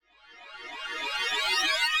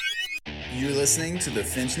You're listening to the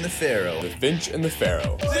Finch and the Farough. The Finch and the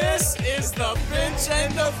Farough. This is the Finch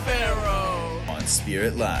and the Farough. On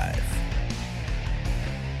SpiritLive.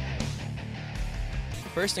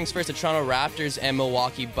 First things first, the Toronto Raptors and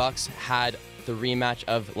Milwaukee Bucks had the rematch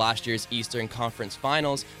of last year's Eastern Conference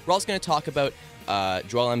Finals. We're also going to talk about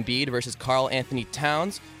Joel Embiid versus Karl Anthony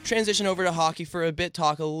Towns, transition over to hockey for a bit,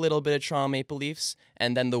 talk a little bit of Toronto Maple Leafs,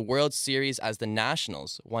 and then the World Series as the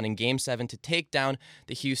Nationals won in Game 7 to take down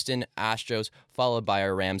the Houston Astros, followed by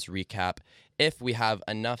our Rams recap if we have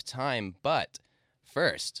enough time. But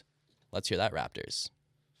first, let's hear that, Raptors.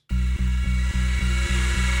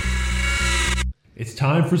 It's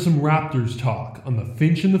time for some Raptors talk on the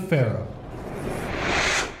Finch and the Farough.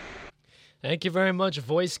 Thank you very much,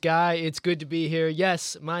 voice guy. It's good to be here.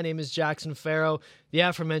 Yes, my name is Jackson Farough, the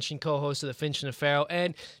aforementioned co-host of the Finch and the Farough.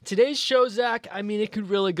 And today's show, Zach, I mean, it could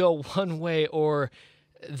really go one way or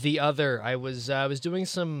the other. I was doing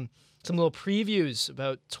some little previews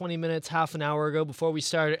about 20 minutes, half an hour ago before we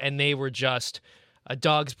started, and they were just a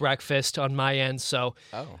dog's breakfast on my end. So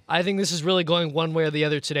I think this is really going one way or the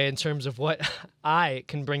other today in terms of what I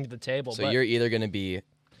can bring to the table. So you're either going to be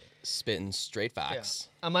spitting straight facts.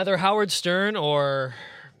 Yeah. I'm either Howard Stern or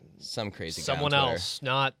some crazy someone guy on else,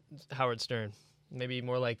 not Howard Stern. Maybe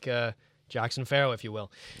more like Jackson Farough, if you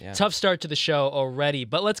will. Yeah. Tough start to the show already,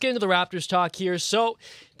 but let's get into the Raptors talk here. So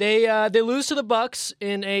they lose to the Bucks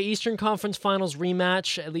in a Eastern Conference Finals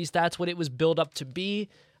rematch. At least that's what it was built up to be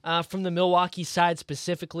from the Milwaukee side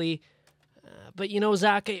specifically. But you know,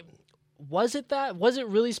 Zach, was it that? Was it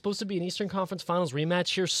really supposed to be an Eastern Conference Finals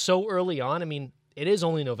rematch here so early on? I mean, it is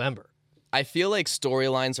only November. I feel like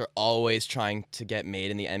storylines are always trying to get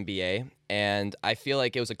made in the NBA, and I feel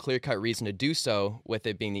like it was a clear-cut reason to do so with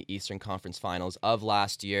it being the Eastern Conference Finals of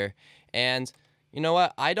last year. And you know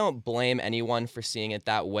what? I don't blame anyone for seeing it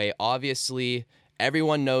that way. Obviously,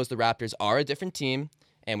 everyone knows the Raptors are a different team,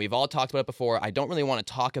 and we've all talked about it before. I don't really want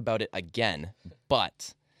to talk about it again,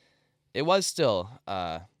 but it was still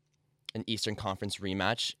an Eastern Conference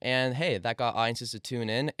rematch, and hey, that got audiences to tune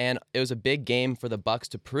in, and it was a big game for the Bucks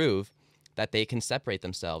to prove that they can separate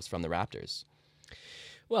themselves from the Raptors.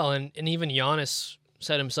 Well, and even Giannis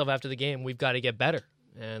said himself after the game, "We've got to get better."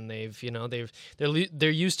 And they're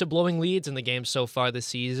used to blowing leads in the game so far this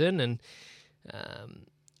season, and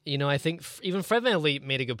I think even Fred VanVleet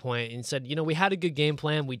made a good point and said, we had a good game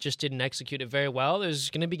plan, we just didn't execute it very well. There's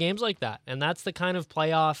going to be games like that, and that's the kind of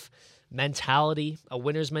playoff mentality, a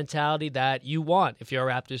winner's mentality that you want if you're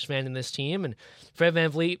a Raptors fan in this team. And Fred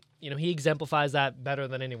VanVleet, he exemplifies that better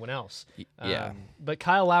than anyone else. Yeah. But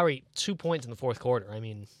Kyle Lowry, 2 points in the fourth quarter. I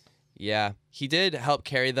mean, yeah, he did help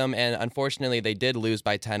carry them, and unfortunately they did lose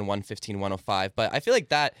by 10, 115-105. But I feel like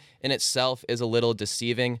that in itself is a little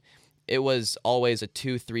deceiving. It was always a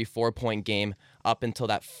 2, 3, 4-point game up until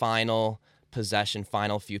that final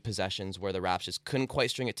few possessions where the Raps just couldn't quite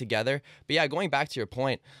string it together. But yeah, going back to your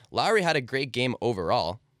point, Lowry had a great game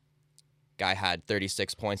overall. Guy had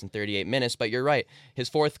 36 points in 38 minutes, but you're right. His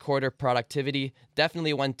fourth quarter productivity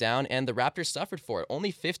definitely went down, and the Raptors suffered for it.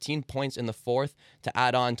 Only 15 points in the fourth to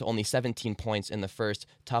add on to only 17 points in the first.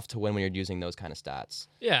 Tough to win when you're using those kind of stats.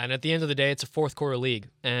 Yeah, and at the end of the day, it's a fourth quarter league,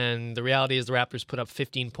 and the reality is the Raptors put up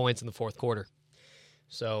 15 points in the fourth quarter.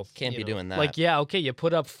 So can't be doing that. You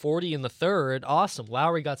put up 40 in the third. Awesome.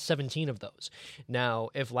 Lowry got 17 of those. Now,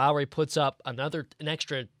 if Lowry puts up an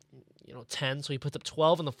extra, 10, so he puts up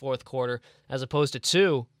 12 in the fourth quarter as opposed to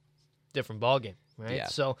 2, different ballgame, right? Yeah.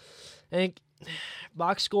 So I think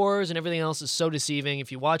box scores and everything else is so deceiving.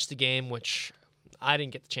 If you watch the game, which I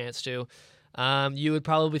didn't get the chance to, you would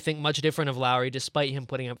probably think much different of Lowry despite him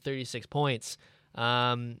putting up 36 points.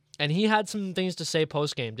 And he had some things to say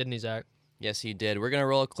post-game, didn't he, Zach? Yes, he did. We're going to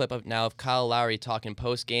roll a clip of Kyle Lowry talking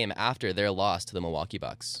post-game after their loss to the Milwaukee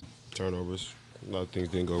Bucks. Turnovers. A lot of things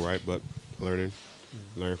didn't go right, but learn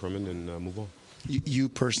from it and move on. You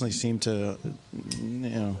personally seem to,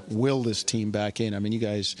 will this team back in. I mean,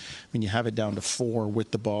 you have it down to 4 with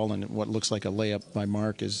the ball, and what looks like a layup by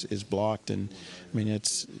Mark is blocked. And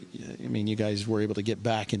you guys were able to get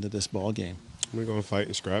back into this ball game. We're going to fight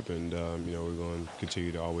and scrap, and we're going to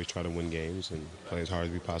continue to always try to win games and play as hard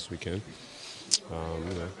as we possibly can.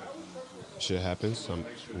 Shit happens.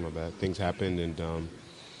 Bad things happen, and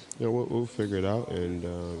we'll figure it out, and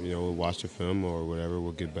we'll watch the film or whatever.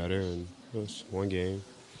 We'll get better, and it's one game.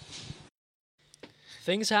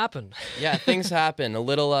 Things happen. Yeah, things happen. A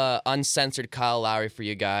little uncensored Kyle Lowry for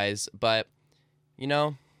you guys, but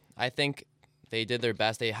I think they did their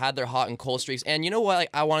best. They had their hot and cold streaks, and you know what?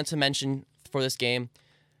 I wanted to mention for this game,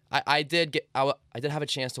 I did have a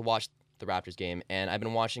chance to watch the Raptors game, and I've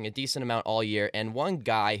been watching a decent amount all year, and one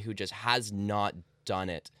guy who just has not done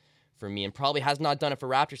it for me, and probably has not done it for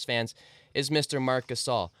Raptors fans, is Mr. Marc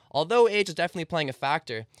Gasol. Although age is definitely playing a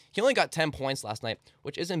factor, he only got 10 points last night,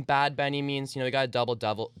 which isn't bad by any means. He got a double,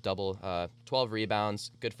 12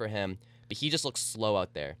 rebounds, good for him. But he just looks slow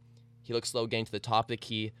out there. He looks slow getting to the top of the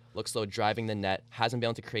key, looks slow driving the net, hasn't been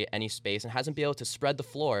able to create any space, and hasn't been able to spread the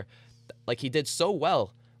floor like he did so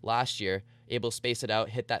well last year, able to space it out,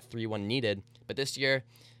 hit that 3-1 needed. But this year,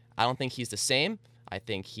 I don't think he's the same. I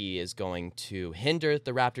think he is going to hinder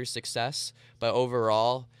the Raptors' success. But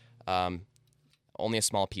overall, only a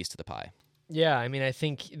small piece to the pie. Yeah, I mean, I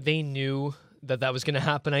think they knew that was going to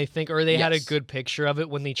happen, I think, or they had a good picture of it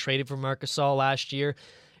when they traded for Marc Gasol last year.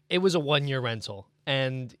 It was a 1-year rental,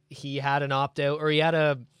 and he had an opt-out, or he had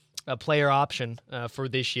a player option for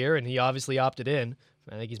this year, and he obviously opted in.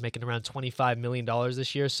 I think he's making around $25 million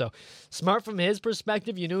this year, so smart from his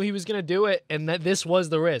perspective. You knew he was going to do it, and that this was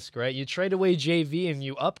the risk, right? You trade away JV and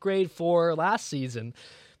you upgrade for last season,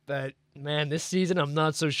 but, man, this season I'm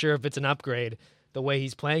not so sure if it's an upgrade the way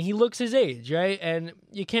he's playing. He looks his age, right? And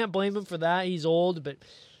you can't blame him for that. He's old, but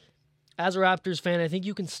as a Raptors fan, I think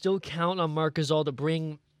you can still count on Marc Gasol to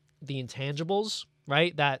bring the intangibles,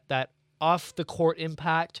 right? That off-the-court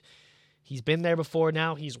impact. He's been there before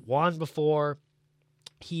now. He's won before.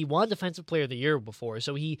 He won Defensive Player of the Year before,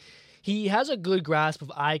 so he has a good grasp of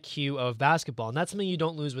IQ of basketball, and that's something you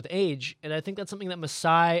don't lose with age, and I think that's something that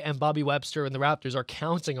Masai and Bobby Webster and the Raptors are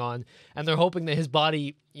counting on, and they're hoping that his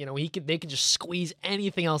body, they can just squeeze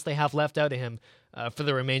anything else they have left out of him for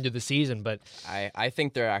the remainder of the season. But I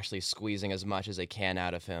think they're actually squeezing as much as they can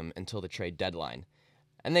out of him until the trade deadline.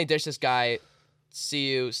 And they dish this guy,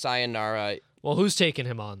 see you, sayonara. Well, who's taking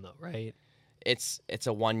him on, though, right? It's a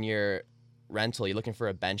 1-year rental. You're looking for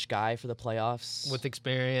a bench guy for the playoffs with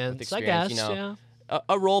experience, I guess. Yeah,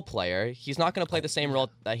 a role player. He's not going to play the same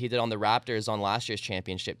role that he did on the Raptors on last year's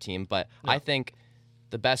championship team, but no. I think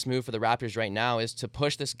the best move for the Raptors right now is to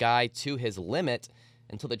push this guy to his limit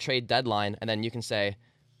until the trade deadline, and then you can say,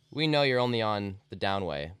 we know you're only on the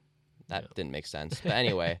downway. That didn't make sense. But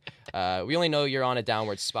anyway, we only know you're on a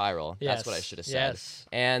downward spiral. Yes. That's what I should have said. Yes.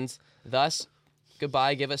 And thus,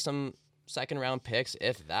 goodbye. Give us some second-round picks,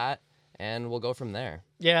 if that, and we'll go from there.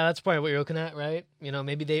 Yeah, that's probably what you're looking at, right?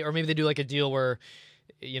 Maybe they do like a deal where,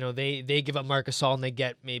 they give up Marc Gasol and they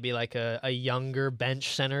get maybe like a younger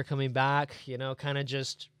bench center coming back, kind of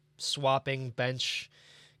just swapping bench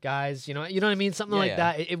guys, you know what I mean? Something like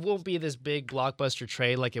that. It won't be this big blockbuster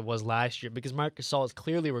trade like it was last year because Marc Gasol has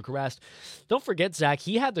clearly regressed. Don't forget, Zach,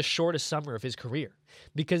 he had the shortest summer of his career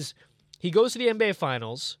because he goes to the NBA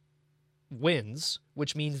Finals, wins,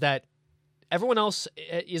 which means that everyone else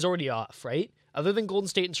is already off, right? Other than Golden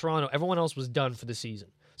State and Toronto, everyone else was done for the season.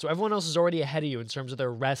 So everyone else is already ahead of you in terms of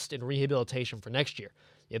their rest and rehabilitation for next year.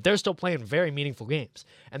 Yet they're still playing very meaningful games.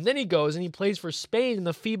 And then he goes and he plays for Spain in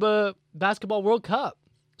the FIBA Basketball World Cup.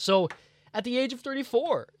 So at the age of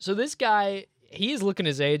 34. So this guy, he is looking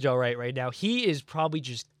his age all right now. He is probably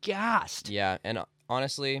just gassed. Yeah, and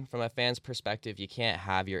honestly, from a fan's perspective, you cannot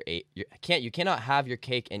have your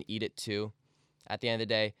cake and eat it too. At the end of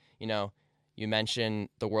the day, you mentioned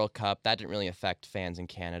the World Cup. That didn't really affect fans in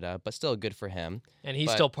Canada, but still good for him. And he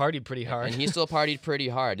still partied pretty hard. And he still partied pretty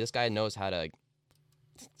hard. This guy knows how to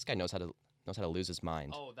lose his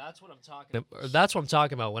mind. Oh, that's what I'm talking about. That's what I'm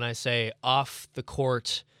talking about when I say off the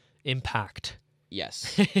court impact.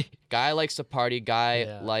 Yes. Guy likes to party.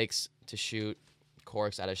 Guy likes to shoot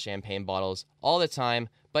corks out of champagne bottles all the time.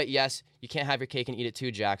 But yes, you can't have your cake and eat it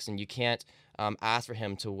too, Jackson. You can't ask for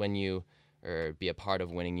him to win you or be a part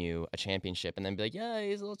of winning you a championship and then be like, yeah,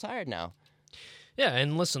 he's a little tired now. Yeah,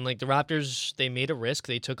 and listen, like the Raptors, they made a risk.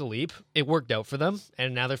 They took a leap. It worked out for them,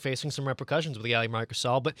 and now they're facing some repercussions with a guy like Marc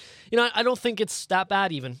Gasol. But, I don't think it's that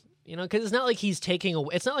bad even, because it's not like he's taking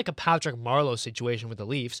away. It's not like a Patrick Marleau situation with the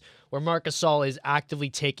Leafs where Marc Gasol is actively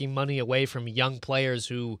taking money away from young players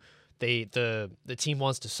who the team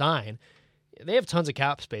wants to sign. They have tons of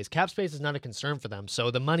cap space. Cap space is not a concern for them. So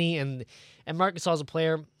the money and Marc Gasol as a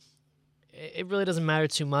player, it really doesn't matter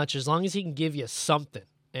too much as long as he can give you something.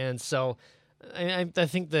 And so I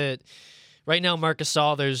think that right now, Marc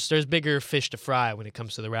Gasol, there's bigger fish to fry when it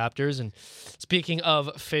comes to the Raptors. And speaking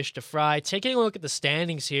of fish to fry, taking a look at the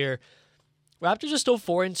standings here, Raptors are still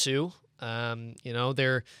 4-2.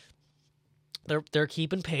 They're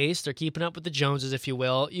keeping pace. They're keeping up with the Joneses, if you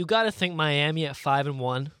will. You got to think Miami at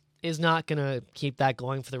 5-1 is not going to keep that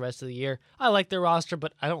going for the rest of the year. I like their roster,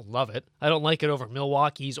 but I don't love it. I don't like it over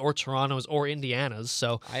Milwaukee's or Toronto's or Indiana's.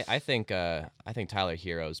 So I think Tyler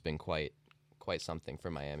Hero's been quite something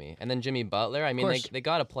for Miami. And then Jimmy Butler, I mean, they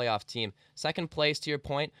got a playoff team. Second place, to your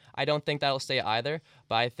point, I don't think that'll stay either,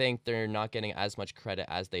 but I think they're not getting as much credit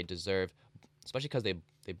as they deserve, especially because they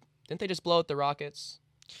Didn't they just blow out the Rockets?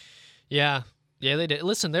 Yeah, they did.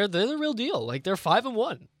 Listen, they're the real deal. Like they're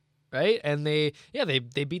 5-1, right? And they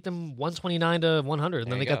beat them 129-100, and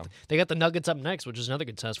then they got the Nuggets up next, which is another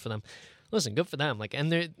good test for them. Listen, good for them. Like, and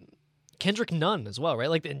they're Kendrick Nunn as well, right?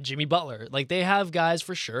 Like and Jimmy Butler. Like they have guys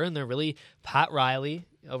for sure, and they're really Pat Riley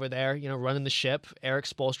over there, running the ship. Eric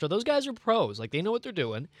Spoelstra. Those guys are pros. Like they know what they're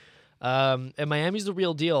doing. And Miami's the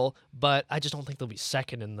real deal, but I just don't think they'll be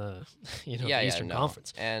second in the the Eastern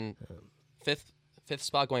Conference. And fifth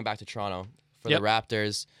spot going back to Toronto for the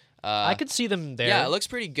Raptors. I could see them there. Yeah, it looks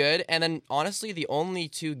pretty good. And then honestly, the only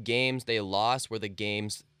 2 games they lost were the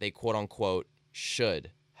games they quote unquote should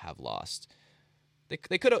have lost.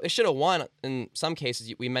 They should have won in some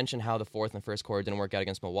cases. We mentioned how the fourth and first quarter didn't work out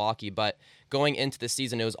against Milwaukee, but going into the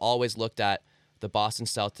season, it was always looked at the Boston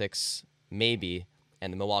Celtics maybe,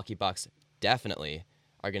 and the Milwaukee Bucks definitely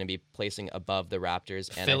are going to be placing above the Raptors.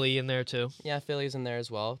 And Philly in there too. Yeah, Philly's in there as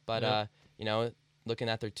well. But looking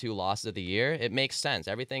at their 2 losses of the year, it makes sense.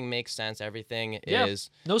 Everything makes sense. Everything is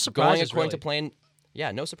no surprises, going according really. to plan.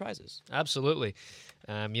 Yeah, no surprises. Absolutely.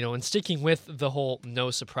 And sticking with the whole no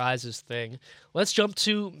surprises thing, let's jump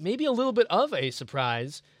to maybe a little bit of a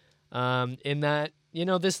surprise in that,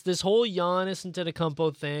 this whole Giannis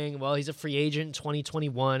Antetokounmpo thing, well, he's a free agent in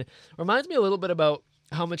 2021, reminds me a little bit about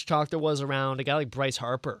how much talk there was around a guy like Bryce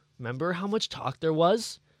Harper. Remember how much talk there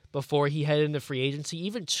was before he headed into free agency,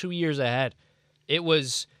 even 2 years ahead? It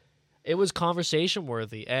was conversation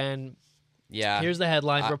worthy. And here's the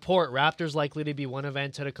headline report: Raptors likely to be one of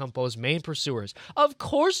Antetokounmpo's main pursuers. Of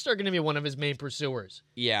course, they're going to be one of his main pursuers.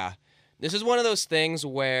 Yeah, this is one of those things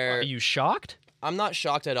where are you shocked? I'm not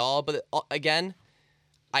shocked at all. But again,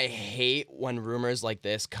 I hate when rumors like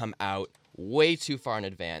this come out way too far in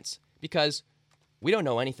advance because we don't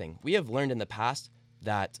know anything. We have learned in the past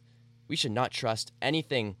that we should not trust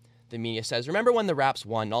anything the media says. Remember when the Raps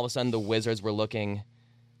won, and all of a sudden the Wizards were looking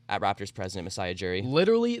at Raptors president Masai Ujiri?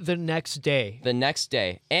 Literally the next day.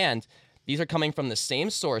 And these are coming from the same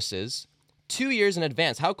sources 2 years in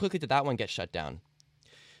advance. How quickly did that one get shut down?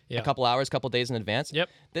 Yeah. A couple hours, couple days in advance? Yep.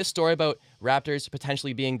 This story about Raptors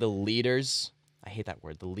potentially being the leaders. I hate that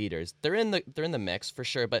word, the leaders. They're in the mix for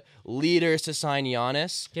sure, but leaders to sign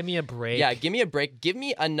Giannis. Give me a break. Yeah, give me a break. Give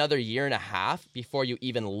me another year and a half before you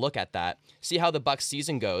even look at that. See how the Bucks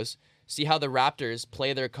season goes. See how the Raptors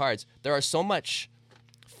play their cards. There are so much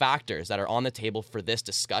factors that are on the table for this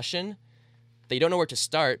discussion that you don't know where to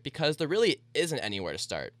start because there really isn't anywhere to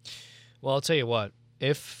start. Well, I'll tell you what.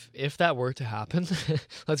 If that were to happen,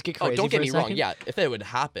 let's get crazy. Oh, don't get for a me second. wrong. Yeah, if it would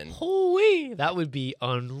happen. Holy, that would be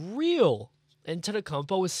unreal.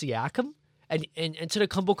 Antetokounmpo with Siakam, and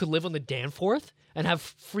Antetokounmpo could live on the Danforth and have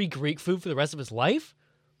free Greek food for the rest of his life.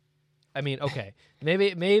 I mean, okay,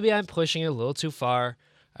 maybe I'm pushing it a little too far.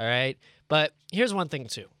 All right, but here's one thing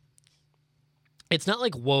too. It's not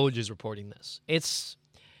like Woj is reporting this.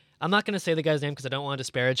 I'm not going to say the guy's name because I don't want to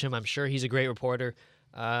disparage him. I'm sure he's a great reporter.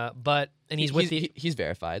 He's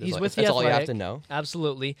verified. He's with that's the all you have Athletic. to know.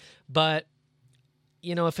 Absolutely. But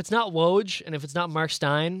if it's not Woj and if it's not Mark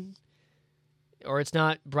Stein or it's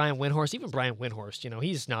not Brian Windhorst, even Brian Windhorst,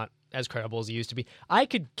 he's not as credible as he used to be. I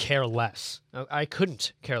could care less. I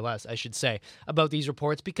couldn't care less, I should say, about these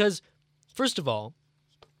reports because, first of all,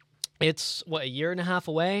 it's a year and a half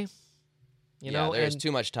away. There's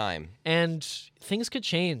too much time. And things could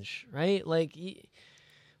change, right? Like,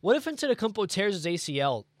 what if Antetokounmpo tears his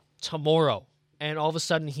ACL tomorrow and all of a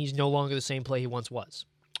sudden he's no longer the same player he once was?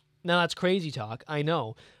 Now, that's crazy talk, I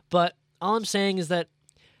know. But all I'm saying is that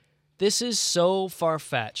this is so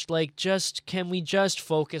far-fetched. Like, can we just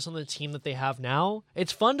focus on the team that they have now?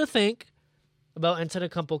 It's fun to think about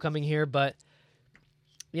Antetokounmpo coming here, but,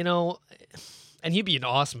 and he'd be an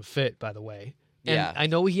awesome fit, by the way. And yeah. I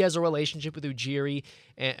know he has a relationship with Ujiri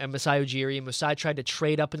and Masai Ujiri, and Masai tried to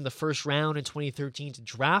trade up in the first round in 2013 to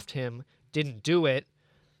draft him. Didn't do it.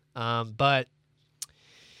 But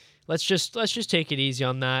let's just take it easy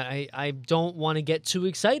on that. I don't want to get too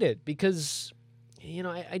excited because,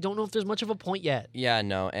 I don't know if there's much of a point yet. Yeah,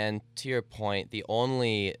 no. And to your point, the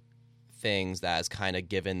only things that has kind of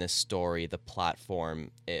given this story the platform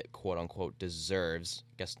it quote unquote deserves,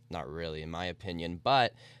 I guess not really in my opinion,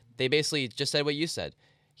 but they basically just said what you said.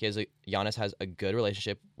 Giannis has a good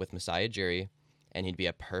relationship with Masai Ujiri, and he'd be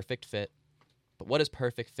a perfect fit. But what does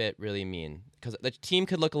perfect fit really mean? Because the team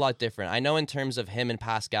could look a lot different. I know in terms of him and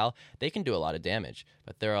Pascal, they can do a lot of damage,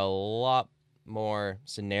 but there are a lot more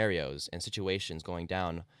scenarios and situations going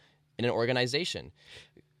down in an organization.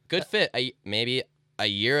 Good fit, maybe a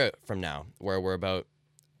year from now, where we're about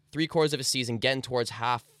 3/4 of a season, getting towards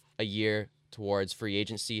half a year towards free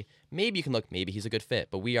agency. maybe you can look, maybe he's a good fit,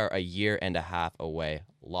 but we are a year and a half away.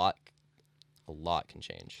 A lot can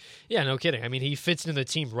change. Yeah, no kidding. I mean, he fits into the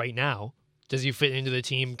team right now. Does he fit into the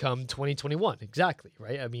team come 2021? Exactly,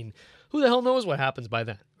 right? I mean, who the hell knows what happens by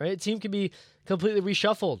then, right? A team could be completely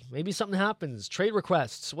reshuffled. Maybe something happens, trade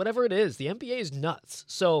requests, whatever it is. The NBA is nuts.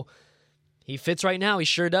 So he fits right now. He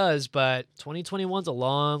sure does, but 2021's a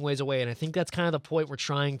long ways away, and I think that's kind of the point we're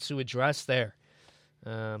trying to address there.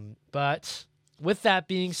 But with that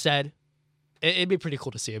being said, it'd be pretty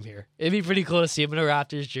cool to see him here. It'd be pretty cool to see him in a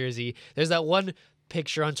Raptors jersey. There's that one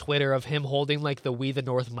picture on Twitter of him holding like the We the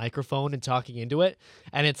North microphone and talking into it,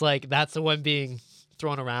 and it's like that's the one being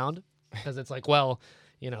thrown around because it's like, well,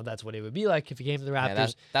 that's what it would be like if he came to the Raptors. Yeah,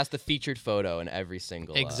 that's the featured photo in every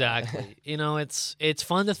single. Exactly. It's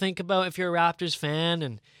fun to think about if you're a Raptors fan,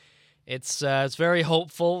 and it's very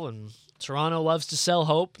hopeful. And Toronto loves to sell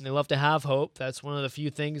hope, and they love to have hope. That's one of the few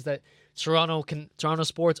things that Toronto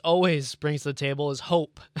sports always brings to the table is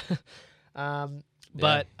hope.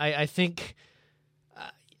 But I think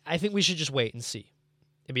we should just wait and see.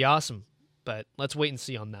 It'd be awesome, but let's wait and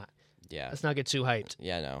see on that. Yeah. Let's not get too hyped.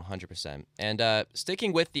 Yeah, no, 100%. And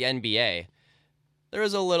sticking with the NBA, there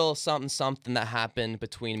was a little something that happened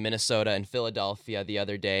between Minnesota and Philadelphia the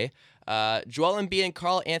other day. Joel Embiid and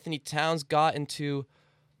Karl Anthony Towns got into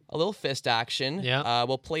a little fist action. Yeah.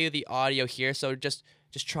 We'll play you the audio here, so just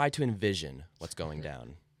try to envision what's going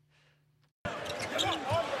down. Wow,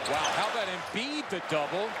 how about Embiid the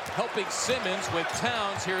double, helping Simmons with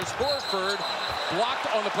Towns. Here's Horford,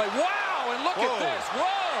 blocked on the play. Wow, and look at this. Whoa!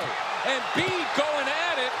 Embiid going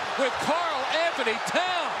at it with Karl Anthony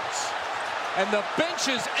Towns. And the bench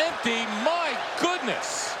is empty. My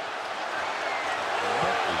goodness.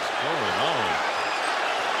 What is going on?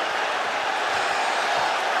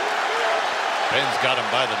 Ben's got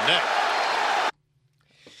him by the neck.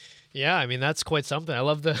 Yeah, I mean, that's quite something. I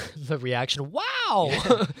love the reaction. Wow!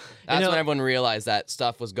 That's when everyone realized that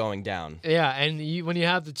stuff was going down. Yeah, and when you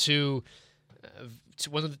have the two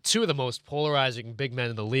of the most polarizing big men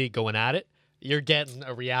in the league going at it, you're getting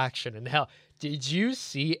a reaction. And hell, did you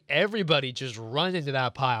see everybody just run into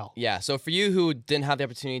that pile? Yeah, so for you who didn't have the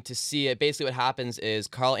opportunity to see it, basically what happens is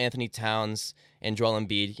Karl Anthony Towns and Joel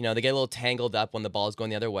Embiid, they get a little tangled up when the ball is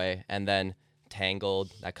going the other way, and then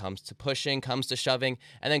tangled, that comes to pushing, comes to shoving,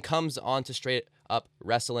 and then comes on to straight up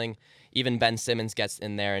wrestling. Even Ben Simmons gets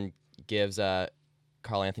in there and gives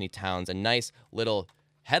Karl Anthony Towns a nice little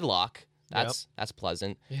headlock. That's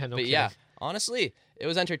pleasant. Yeah, no but kidding. yeah, honestly, it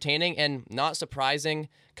was entertaining and not surprising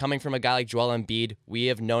coming from a guy like Joel Embiid. We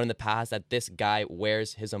have known in the past that this guy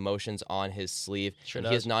wears his emotions on his sleeve. Sure and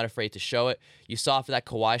does. he is not afraid to show it. You saw for that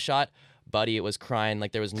Kawhi shot, buddy, it was crying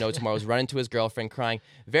like there was no tomorrow. Was running to his girlfriend crying.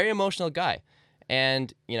 Very emotional guy.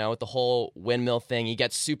 And, with the whole windmill thing, he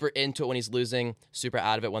gets super into it when he's losing, super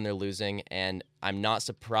out of it when they're losing. And I'm not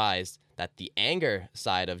surprised that the anger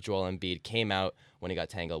side of Joel Embiid came out when he got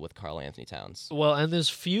tangled with Karl Anthony Towns. Well, and there's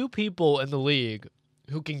few people in the league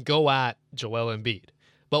who can go at Joel Embiid.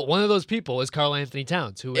 But one of those people is Karl Anthony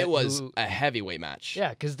Towns. It was a heavyweight match. Yeah,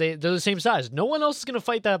 because they're the same size. No one else is going to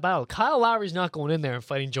fight that battle. Kyle Lowry's not going in there and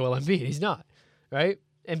fighting Joel Embiid. He's not, right?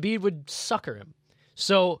 Embiid would sucker him.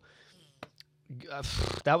 So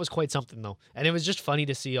that was quite something, though. And it was just funny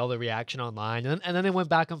to see all the reaction online. And then they went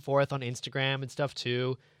back and forth on Instagram and stuff,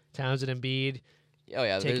 too. Towns and Embiid. Oh,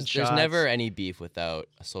 yeah. There's never any beef without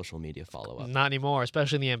a social media follow-up. Not anymore,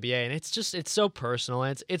 especially in the NBA. And it's so personal.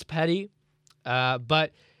 And it's petty,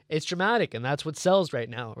 but it's dramatic. And that's what sells right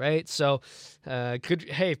now, right? So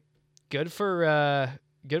good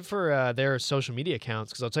for their social media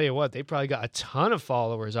accounts, because I'll tell you what, they probably got a ton of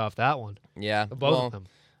followers off that one. Yeah. Both of them.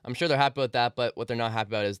 I'm sure they're happy about that, but what they're not happy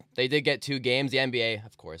about is they did get 2 games. The NBA,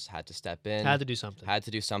 of course, had to step in. Had to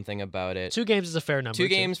do something about it. 2 games is a fair number. 2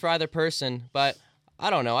 games for either person, but I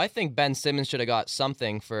don't know. I think Ben Simmons should have got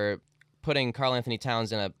something for putting Karl Anthony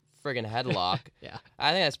Towns in a friggin' headlock. Yeah.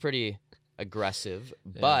 I think that's pretty aggressive.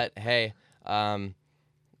 Yeah. But, hey,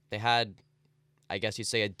 they had, I guess you'd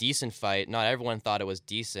say, a decent fight. Not everyone thought it was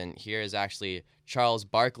decent. Here is actually Charles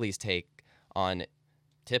Barkley's take on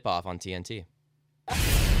tip-off on TNT.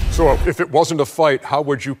 So if it wasn't a fight, how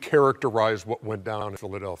would you characterize what went down in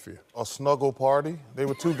Philadelphia? A snuggle party. They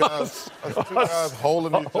were two guys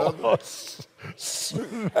holding each other.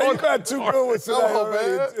 Hey, you got 2 good ones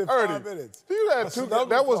today in 5 minutes. You had 2 good.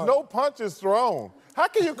 There was no punches thrown. How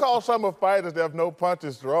can you call some of fighters that have no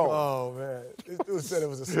punches thrown? Oh, man. This dude said it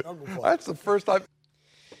was a snuggle party. That's the first time.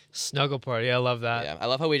 Snuggle party. I love that. Yeah, I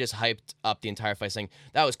love how we just hyped up the entire fight saying,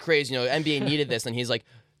 that was crazy. NBA needed this. And he's like,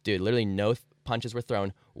 dude, literally no punches were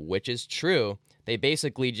thrown, which is true. They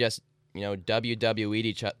basically just,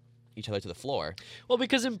 WWE'd each each other to the floor. Well,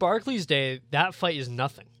 because in Barkley's day, that fight is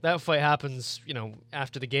nothing. That fight happens,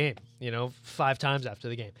 after the game, 5 times after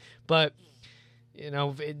the game. But,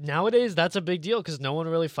 nowadays, that's a big deal because no one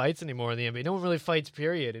really fights anymore in the NBA. No one really fights,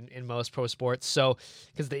 period, in most pro sports. So,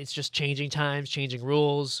 because it's just changing times, changing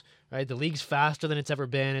rules, right? The league's faster than it's ever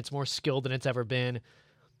been. It's more skilled than it's ever been.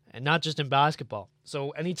 And not just in basketball. So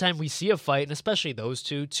anytime we see a fight, and especially those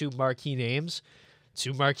two marquee names,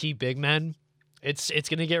 2 marquee big men, it's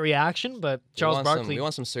going to get reaction, but Charles Barkley... We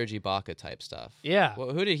want some Serge Ibaka type stuff. Yeah.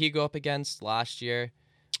 Well, who did he go up against last year?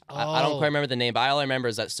 I don't quite remember the name, but all I remember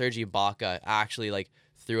is that Serge Ibaka actually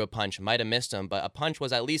threw a punch. Might have missed him, but a punch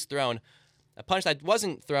was at least thrown. A punch that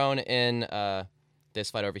wasn't thrown in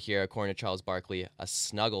this fight over here, according to Charles Barkley, a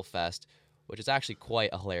snuggle fest, which is actually quite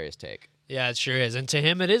a hilarious take. Yeah, it sure is. And to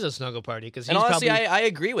him, it is a snuggle party. And honestly, I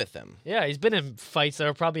agree with him. Yeah, he's been in fights that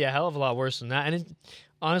are probably a hell of a lot worse than that. And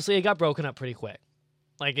honestly, it got broken up pretty quick.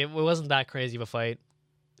 It wasn't that crazy of a fight.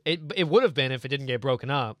 It would have been if it didn't get broken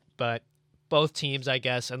up. But both teams, I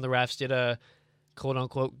guess, and the refs did a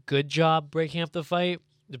quote-unquote good job breaking up the fight,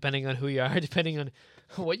 depending on who you are, depending on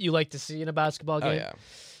what you like to see in a basketball game. Oh,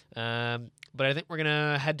 yeah. But I think we're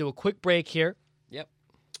going to head to a quick break here. Yep.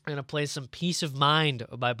 We're going to play some Peace of Mind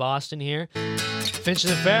by Boston here. Finch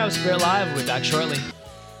and The Farough, SpiritLive. We'll be back shortly.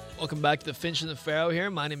 Welcome back to the Finch and The Farough here.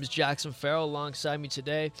 My name is Jackson Farough. Alongside me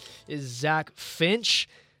today is Zach Finch.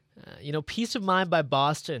 Peace of Mind by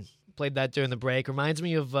Boston. Played that during the break. Reminds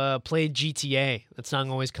me of playing GTA. That song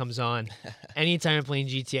always comes on. Anytime I'm playing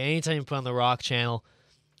GTA, anytime you put on the Rock channel,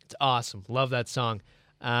 it's awesome. Love that song.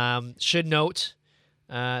 Should note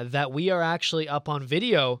that we are actually up on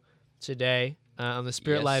video today. On the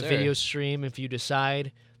SpiritLive video stream, if you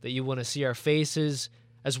decide that you want to see our faces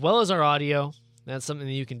as well as our audio, that's something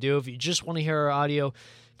that you can do. If you just want to hear our audio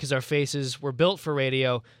because our faces were built for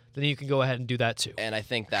radio, then you can go ahead and do that too. And I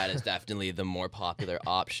think that is definitely the more popular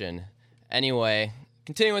option. Anyway,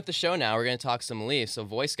 continuing with the show now, we're going to talk some Leafs. So,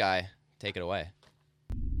 voice guy, take it away.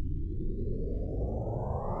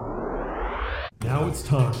 Now it's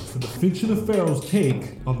time for the Finch and the Farough's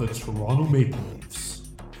take on the Toronto Maple Leafs.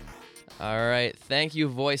 All right. Thank you,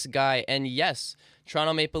 voice guy. And yes,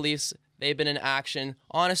 Toronto Maple Leafs, they've been in action.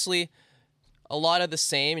 Honestly, a lot of the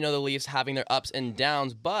same. The Leafs having their ups and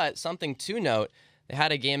downs. But something to note, they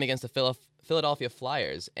had a game against the Philadelphia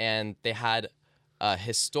Flyers, and they had a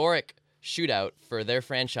historic shootout for their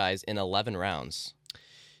franchise in 11 rounds.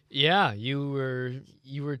 Yeah, you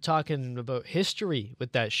were talking about history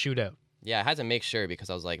with that shootout. Yeah, I had to make sure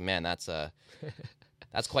because I was like, man, that's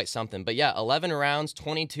quite something. But yeah, 11 rounds,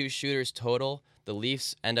 22 shooters total. The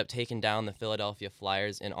Leafs end up taking down the Philadelphia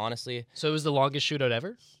Flyers, and honestly... So it was the longest shootout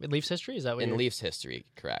ever in Leafs history? Is that what in Leafs history,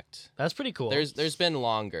 correct. That's pretty cool. There's been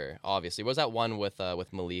longer, obviously. Was that one with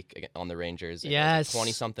Malik on the Rangers? Yes.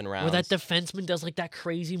 20-something rounds. Where that defenseman does that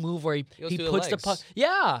crazy move where he puts the puck...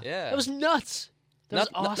 Yeah. That was nuts. That was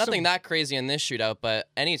awesome. Nothing that crazy in this shootout, but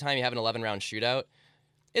anytime you have an 11-round shootout,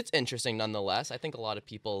 it's interesting nonetheless. I think a lot of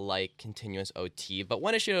people like continuous OT, but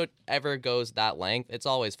when a shootout ever goes that length, it's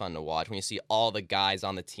always fun to watch when you see all the guys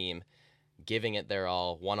on the team giving it their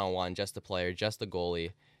all, one-on-one, just the player, just the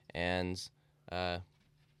goalie, and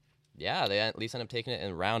they at least end up taking it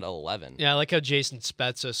in round 11. Yeah, I like how Jason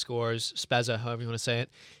Spezza, however you want to say it,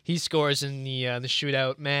 he scores in the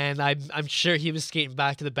shootout. Man, I'm sure he was skating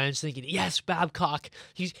back to the bench thinking, yes, Babcock,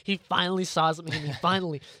 he finally saw something in me,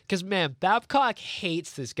 finally. Because, man, Babcock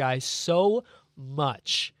hates this guy so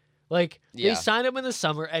much. They signed him in the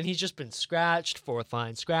summer, and he's just been scratched, fourth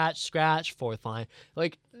line, scratch, fourth line.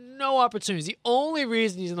 No opportunities. The only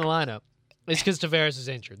reason he's in the lineup is because Tavares is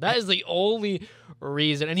injured. That is the only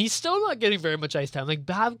reason. And he's still not getting very much ice time.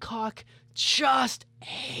 Babcock just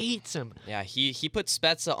hates him. Yeah, he put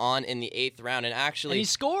Spezza on in the 8th round, and actually... And he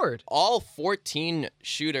scored. All 14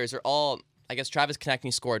 shooters are all... I guess Travis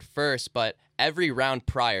Konechny scored first, but every round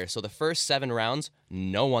prior, so the first 7 rounds,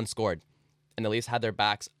 no one scored. And the Leafs had their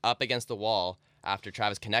backs up against the wall after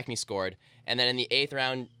Travis Konechny scored. And then in the 8th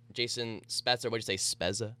round, Jason Spezza, what'd you say,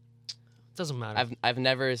 Spezza? Doesn't matter. I've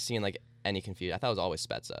never seen any confusion. I thought it was always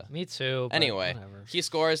Spezza. Me too. Anyway, whatever. He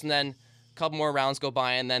scores, and then a couple more rounds go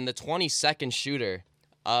by, and then the 22nd shooter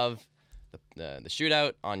of the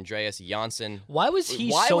shootout, Andreas Janssen. Why was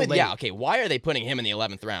he so late? Yeah, okay, why are they putting him in the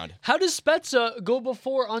 11th round? How does Spezza go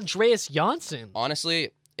before Andreas Janssen?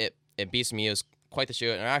 Honestly, it beats me. It was quite the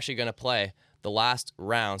shootout, and I'm actually going to play the last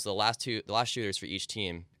rounds, the last shooters for each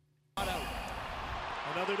team.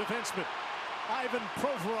 Another defenseman, Ivan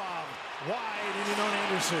Provorov, wide into on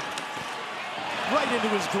Anderson. Right into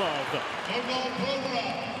his glove.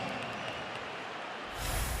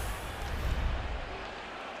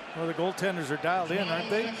 Well, the goaltenders are dialed in, aren't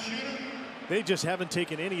they? They just haven't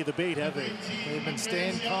taken any of the bait, have they? They've been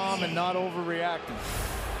staying calm and not overreacting.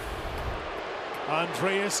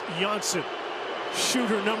 Andreas Johnsson,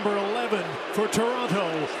 shooter number 11 for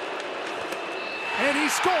Toronto. And he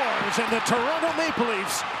scores, and the Toronto Maple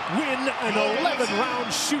Leafs win an 11-round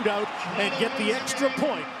shootout and get the extra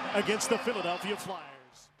point against the Philadelphia Flyers.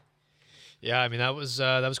 Yeah, I mean, that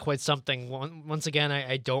was quite something. Once again,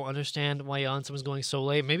 I don't understand why Johnsson was going so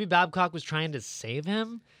late. Maybe Babcock was trying to save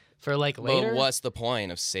him for later. But what's the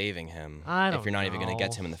point of saving him if you're not even going to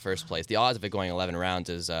get to him in the first place? The odds of it going 11 rounds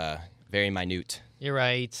is very minute. You're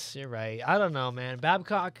right. I don't know, man.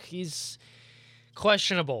 Babcock, he's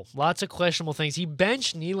questionable. Lots of questionable things. He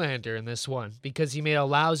benched Nylander in this one because he made a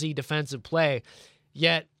lousy defensive play,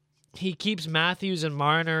 yet he keeps Matthews and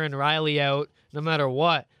Marner and Riley out no matter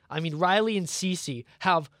what. I mean, Riley and Ceci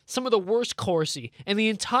have some of the worst Corsi in the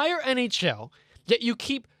entire NHL, yet you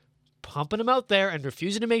keep pumping them out there and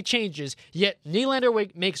refusing to make changes, yet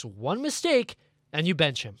Nylander makes one mistake and you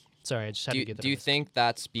bench him. Sorry, I just had to get that. Do you think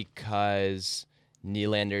that's because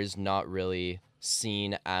Nylander's not really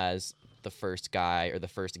seen as the first guy or the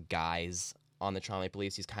first guys on the Toronto Maple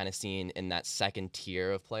Leafs? He's kind of seen in that second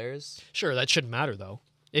tier of players? Sure, that shouldn't matter, though.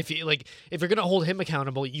 If you're gonna hold him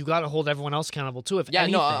accountable, you got to hold everyone else accountable too.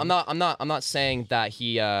 I'm not saying that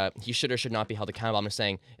he should or should not be held accountable. I'm just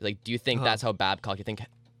saying, do you think that's how Babcock? You think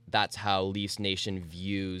that's how Leafs Nation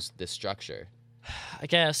views this structure? I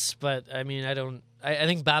guess, but I mean, I don't. I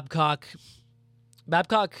think Babcock,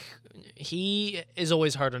 he is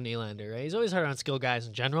always hard on Nylander, right? He's always hard on skilled guys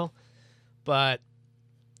in general, but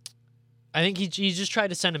I think he just tried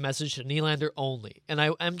to send a message to Nylander only. And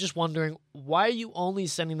I'm just wondering, why are you only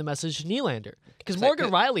sending the message to Nylander? Because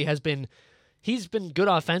Morgan Riley he's been good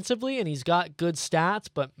offensively and he's got good stats,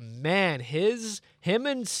 but man, him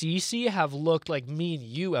and Ceci have looked like me and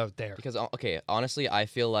you out there. Because, okay, honestly, I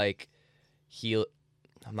feel like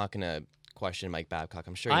I'm not going to question Mike Babcock.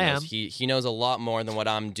 I'm sure he knows. He knows a lot more than what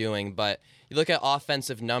I'm doing, but you look at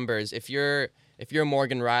offensive numbers, if you're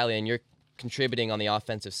Morgan Riley and you're contributing on the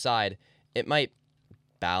offensive side, it might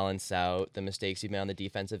balance out the mistakes you've made on the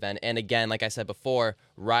defensive end. And again, like I said before,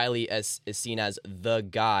 Riley is seen as the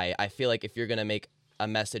guy. I feel like if you're going to make a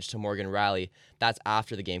message to Morgan Riley, that's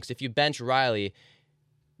after the game. Because if you bench Riley,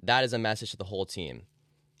 that is a message to the whole team.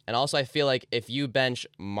 And also, I feel like if you bench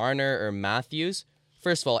Marner or Matthews,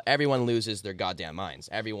 first of all, everyone loses their goddamn minds.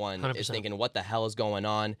 Everyone 100%. Is thinking, what the hell is going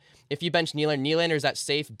on? If you bench Nylander is that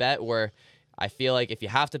safe bet where I feel like if you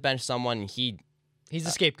have to bench someone, he's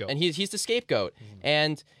the scapegoat. And he's the scapegoat. Mm-hmm.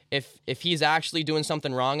 And if he's actually doing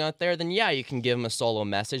something wrong out there, then yeah, you can give him a solo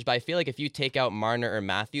message. But I feel like if you take out Marner or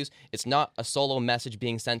Matthews, it's not a solo message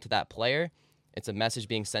being sent to that player. It's a message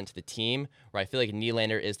being sent to the team, where I feel like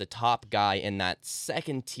Nylander is the top guy in that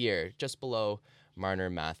second tier, just below Marner,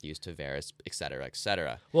 Matthews, Tavares, et cetera, et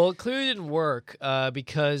cetera. Well, it clearly didn't work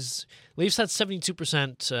because Leafs had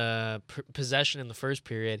 72% possession in the first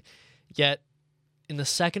period, yet in the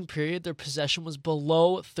second period, their possession was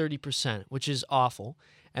below 30%, which is awful,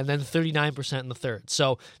 and then 39% in the third.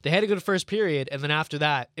 So they had a good first period, and then after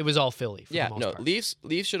that, it was all Philly for the most part. Leafs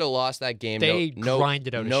should have lost that game. They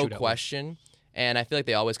grinded out a shootout. No question. And I feel like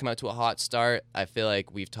they always come out to a hot start. I feel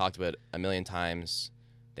like we've talked about it a million times.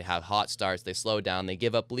 They have hot starts, they slow down, they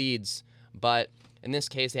give up leads. But in this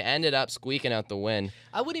case, they ended up squeaking out the win.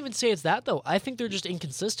 I wouldn't even say it's that, though. I think they're just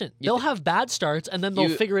inconsistent. They'll have bad starts, and then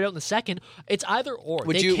they'll figure it out in the second. It's either or.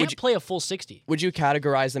 They can't play a full 60. Would you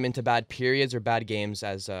categorize them into bad periods or bad games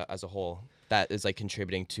as a whole? That is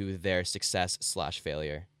contributing to their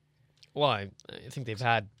success/failure. Well, I think they've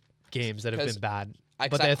had games that have been bad.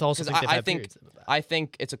 But I also think they've had periods that have been bad. I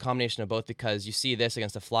think it's a combination of both, because you see this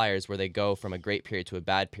against the Flyers where they go from a great period to a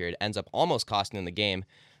bad period, ends up almost costing them the game.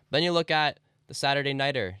 Then you look at the Saturday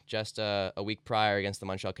Nighter just a week prior against the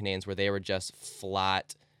Montreal Canadiens, where they were just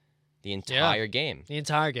flat the entire game. The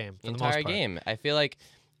entire game. The entire game. I feel like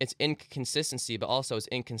it's inconsistency, but also it's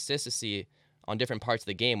inconsistency on different parts of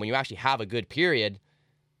the game. When you actually have a good period,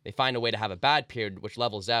 they find a way to have a bad period, which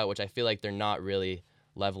levels out, which I feel like they're not really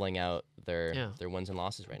leveling out their wins and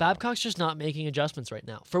losses right now. Babcock's just not making adjustments right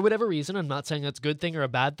now. For whatever reason, I'm not saying that's a good thing or a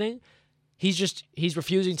bad thing. He's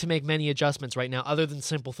refusing to make many adjustments right now, other than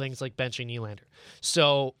simple things like benching Nylander.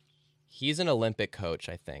 So he's an Olympic coach,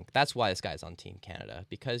 I think. That's why this guy's on Team Canada,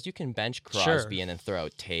 because you can bench Crosby and then throw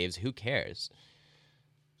out Taves. Who cares?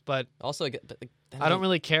 But also, I don't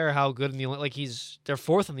really care how good in the they're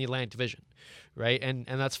fourth in the Atlantic Division, right? And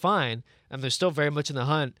that's fine, and they're still very much in the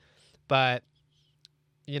hunt. But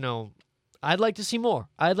I'd like to see more.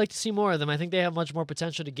 I'd like to see more of them. I think they have much more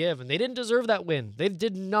potential to give, and they didn't deserve that win. They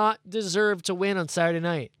did not deserve to win on Saturday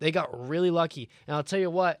night. They got really lucky. And I'll tell you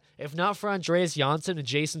what, if not for Andreas Janssen and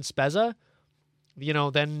Jason Spezza,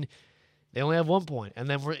 then they only have 1 point, and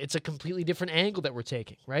then it's a completely different angle that we're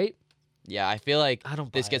taking, right? Yeah, I feel like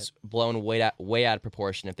this gets blown way out of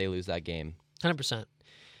proportion if they lose that game. 100%.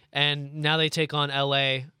 And now they take on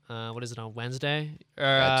LA. What is it on Wednesday?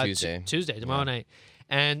 Tuesday. Tuesday, tomorrow night.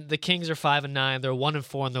 And the Kings are 5-9. They're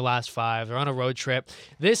 1-4 in their last 5. They're on a road trip.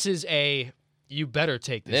 This is you better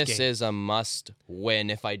take this game. This is a must win,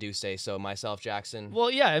 if I do say so myself, Jackson.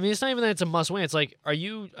 Well, yeah. I mean, it's not even that it's a must win. It's like, are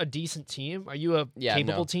you a decent team? Are you a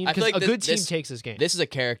capable team? I feel Because like a good team takes this game. This is a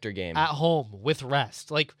character game. At home with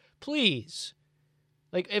rest. Like, please.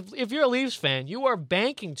 Like, if you're a Leafs fan, you are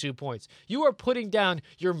banking 2 points. You are putting down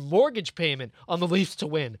your mortgage payment on the Leafs to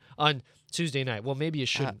win on Tuesday night. Well, maybe you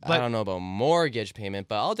shouldn't. I don't know about mortgage payment,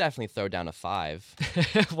 but I'll definitely throw down a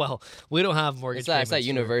 5. Well, we don't have mortgage payments. It's that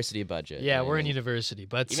university budget. Yeah, we're in university.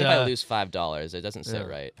 But even if I lose $5, it doesn't sit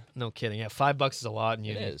right. No kidding. Yeah, $5 is a lot in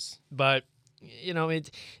uni. It is. But,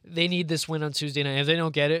 they need this win on Tuesday night. If they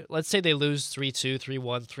don't get it, let's say they lose 3-2,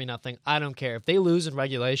 3-1, 3-0. I don't care. If they lose in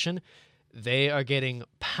regulation, they are getting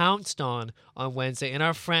pounced on Wednesday. And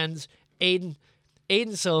our friends, Aiden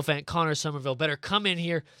Silliphant, Connor Somerville, better come in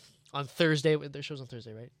here on Thursday. Their show's on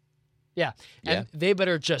Thursday, right? Yeah. And they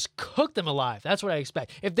better just cook them alive. That's what I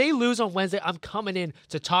expect. If they lose on Wednesday, I'm coming in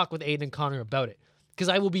to talk with Aiden and Connor about it because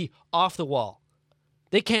I will be off the wall.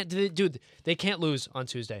 They can't lose on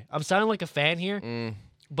Tuesday. I'm sounding like a fan here,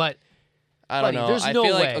 but I don't know. There's no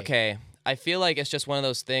way. Okay. I feel like it's just one of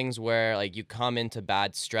those things where like you come into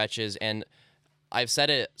bad stretches, and I've said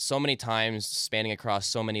it so many times spanning across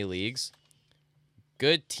so many leagues.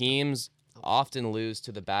 Good teams often lose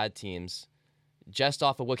to the bad teams just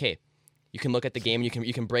off of you can look at the game and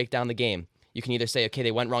you can break down the game. You can either say, okay,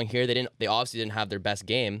 they went wrong here, they obviously didn't have their best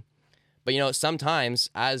game. But sometimes,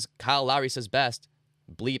 as Kyle Lowry says best,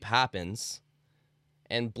 bleep happens.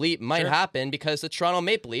 And bleep might happen because the Toronto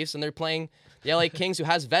Maple Leafs and they're playing the LA Kings, who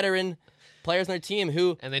has veteran players on their team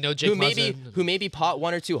who they know Jake who maybe pot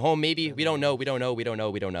 1 or 2 home. Maybe we don't know. I don't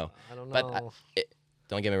know. But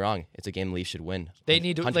don't get me wrong, it's a game the Leafs should win. They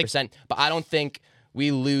need to 100%. But I don't think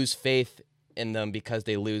we lose faith in them because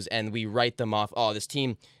they lose and we write them off. Oh, this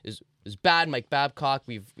team is bad. Mike Babcock.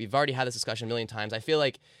 We've already had this discussion a million times. I feel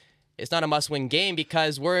like it's not a must-win game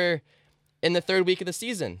because we're in the 3rd week of the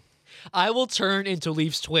season. I will turn into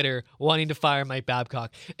Leafs Twitter wanting to fire Mike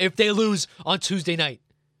Babcock if they lose on Tuesday night.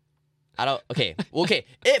 Okay.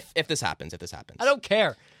 If this happens. I don't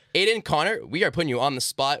care. Aiden, Connor, we are putting you on the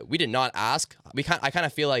spot. We did not ask. I kind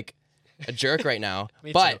of feel like a jerk right now.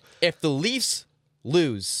 But if the Leafs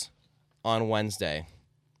lose on Wednesday,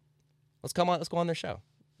 let's go on their show.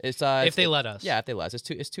 If they let us. Yeah, if they let us.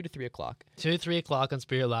 It's 2 to 3 o'clock. 2 to 3 o'clock on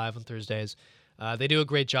SpiritLive on Thursdays. They do a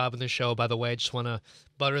great job in their show, by the way. I just want to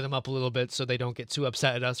butter them up a little bit so they don't get too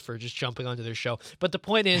upset at us for just jumping onto their show. But the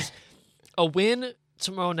point is, a win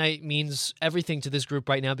tomorrow night means everything to this group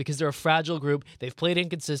right now because they're a fragile group. They've played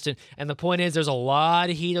inconsistent. And the point is, there's a lot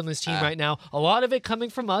of heat on this team right now. A lot of it coming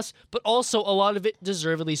from us, but also a lot of it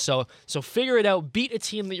deservedly so. So figure it out. Beat a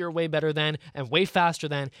team that you're way better than and way faster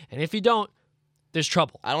than. And if you don't, there's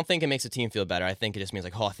trouble. I don't think it makes a team feel better. I think it just means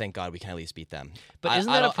like, oh, thank God we can at least beat them. But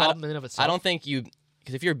isn't that a problem in and of itself? I don't think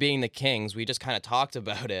because if you're beating the Kings, we just kind of talked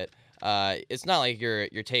about it. It's not like you're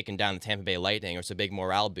taking down the Tampa Bay Lightning or it's a big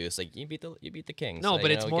morale boost. Like you beat the Kings. No,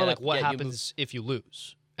 but it's more like what happens if you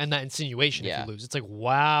lose, and that insinuation if you lose. It's like,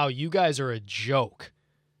 wow, you guys are a joke.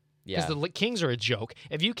 Because the Kings are a joke.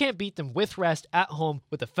 If you can't beat them with rest at home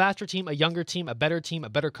with a faster team, a younger team, a better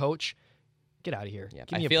coach, get out of here. Yeah,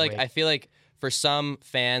 Give me a break. I feel like for some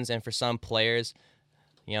fans and for some players,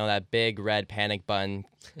 that big red panic button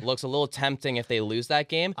looks a little tempting if they lose that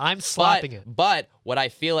game. I'm slapping it. But what I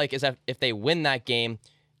feel like is that if they win that game,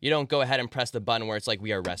 you don't go ahead and press the button where it's like,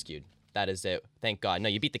 we are rescued. That is it. Thank God. No,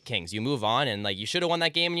 you beat the Kings. You move on, and you should have won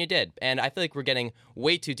that game, and you did. And I feel like we're getting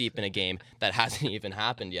way too deep in a game that hasn't even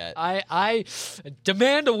happened yet. I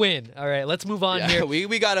demand a win. All right, let's move on here.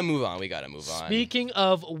 We got to move on. Speaking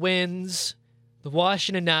of wins, the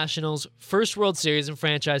Washington Nationals, first World Series in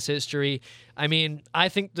franchise history. I mean, I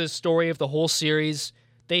think the story of the whole series,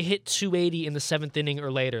 they hit 280 in the 7th inning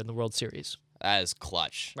or later in the World Series. That is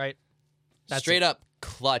clutch. Right? Straight up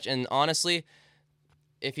clutch. And honestly,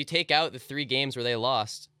 if you take out the 3 games where they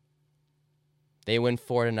lost, they win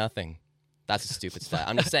 4-0. That's a stupid stat.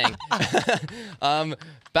 I'm just saying.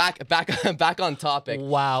 Back on topic.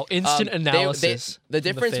 Wow, instant analysis. The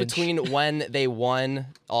difference between when they won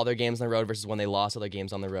all their games on the road versus when they lost all their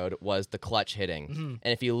games on the road was the clutch hitting. Mm-hmm.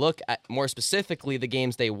 And if you look at more specifically the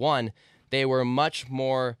games they won, they were much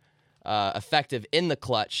more effective in the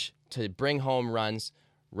clutch to bring home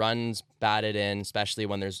runs batted in, especially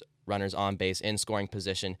when there's runners on base in scoring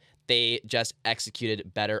position. They just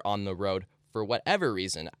executed better on the road for whatever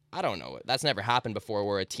reason. I don't know. That's never happened before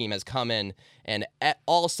where a team has come in and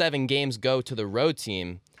all 7 games go to the road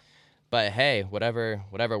team. But hey, whatever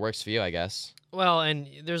works for you, I guess. Well, and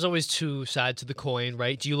there's always two sides to the coin,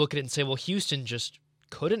 right? Do you look at it and say, well, Houston just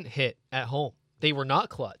couldn't hit at home? They were not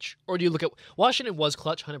clutch. Or do you look at Washington was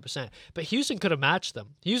clutch 100%, but Houston could have matched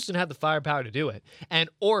them. Houston had the firepower to do it.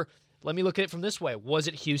 Or let me look at it from this way. Was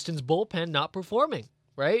it Houston's bullpen not performing?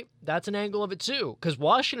 Right? That's an angle of it too, because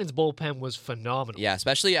Washington's bullpen was phenomenal. Yeah,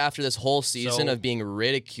 especially after this whole season of being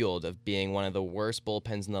ridiculed, of being one of the worst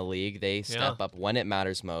bullpens in the league. They step up when it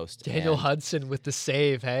matters most. Daniel Hudson with the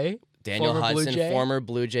save, hey? Daniel Hudson, former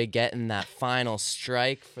Blue Jay, getting that final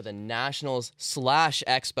strike for the Nationals /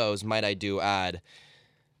 Expos, might I do add.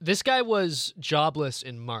 This guy was jobless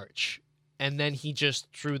in March, and then he just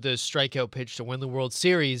threw the strikeout pitch to win the World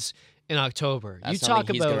Series in October. That's you something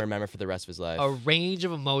talk he's about going to remember for the rest of his life. A range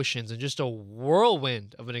of emotions and just a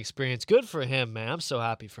whirlwind of an experience. Good for him, man. I'm so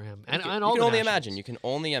happy for him. And you can all only imagine. You can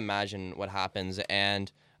only imagine what happens.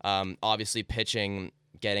 And obviously pitching,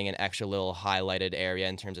 getting an extra little highlighted area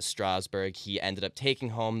in terms of Strasburg. He ended up taking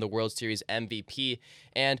home the World Series MVP.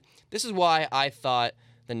 And this is why I thought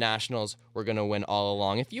the Nationals were going to win all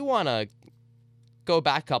along. If you want to go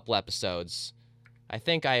back a couple episodes, I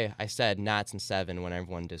think I said Nats in 7 when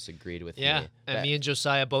everyone disagreed with me. Yeah, and me and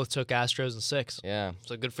Josiah both took Astros in 6. Yeah.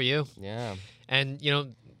 So good for you. Yeah. And,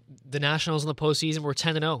 the Nationals in the postseason were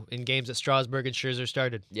 10-0 in games that Strasburg and Scherzer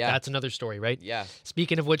started. Yeah. That's another story, right? Yeah.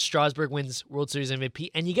 Speaking of which, Strasburg wins World Series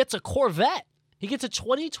MVP, and he gets a Corvette. He gets a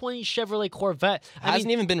 2020 Chevrolet Corvette. Hasn't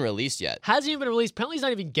even been released yet. Hasn't even been released. Apparently he's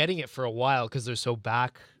not even getting it for a while because they're so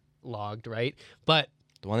backlogged, right? But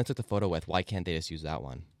the one they took the photo with, why can't they just use that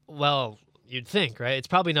one? Well, you'd think, right? It's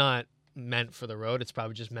probably not meant for the road. It's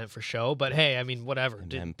probably just meant for show. But hey, I mean, whatever.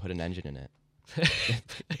 And then put an engine in it.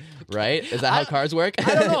 Right? Is that how cars work?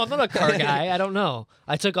 I don't know. I'm not a car guy. I don't know.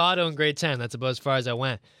 I took auto in grade 10. That's about as far as I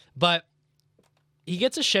went. But he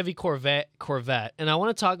gets a Chevy Corvette, and I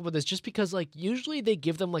want to talk about this just because, usually they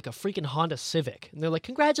give them a freaking Honda Civic, and they're like,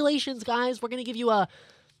 "Congratulations, guys! We're gonna give you a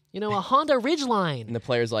Honda Ridgeline." And the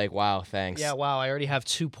player's like, "Wow, thanks." Yeah, wow. I already have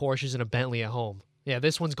 2 Porsches and a Bentley at home. Yeah,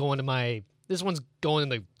 this one's going in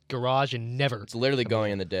the garage and never. It's literally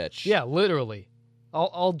going in the ditch. Yeah, literally.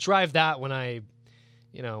 I'll drive that when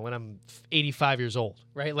when I'm 85 years old,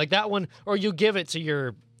 right? Like that one, or you give it to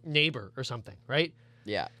your neighbor or something, right?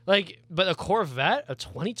 Yeah. But a Corvette, a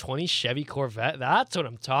 2020 Chevy Corvette, that's what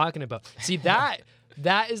I'm talking about. See, that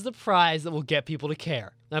is the prize that will get people to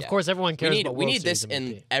care. Now, of course, everyone cares about We World need this Series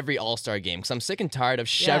MVP. in every All-Star game because I'm sick and tired of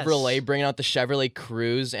Chevrolet bringing out the Chevrolet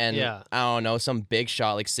Cruze and, I don't know, some big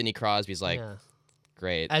shot like Sidney Crosby's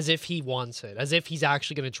great. As if he wants it. As if he's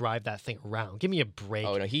actually going to drive that thing around. Give me a break.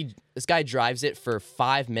 Oh, no. This guy drives it for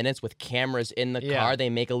 5 minutes with cameras in the car. They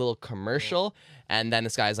make a little commercial, and then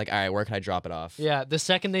this guy's like, all right, where can I drop it off? Yeah, the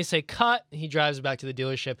second they say cut, he drives it back to the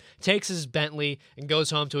dealership, takes his Bentley, and goes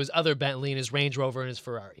home to his other Bentley and his Range Rover and his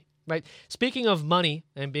Ferrari. Right? Speaking of money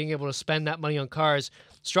and being able to spend that money on cars,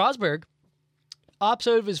 Strasburg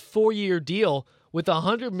opts out of his 4-year deal with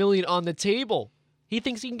 $100 million on the table. He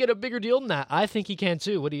thinks he can get a bigger deal than that. I think he can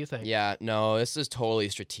too. What do you think? Yeah, no, this is totally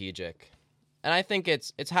strategic. And I think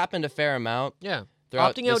it's happened a fair amount. Yeah.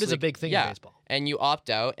 Opting out is a big thing in baseball. And you opt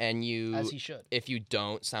out and you... As he should. If you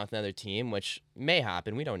don't sign with another team, which may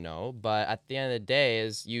happen, we don't know. But at the end of the day,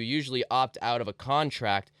 is you usually opt out of a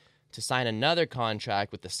contract to sign another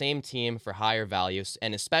contract with the same team for higher values.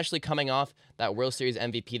 And especially coming off that World Series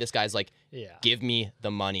MVP, this guy's like, give me the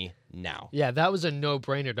money now. Yeah, that was a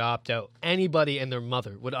no-brainer to opt out. Anybody and their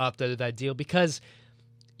mother would opt out of that deal because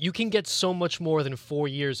you can get so much more than 4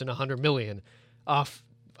 years and $100 million off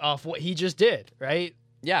what he just did, right?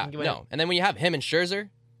 Yeah, no. And then when you have him and Scherzer,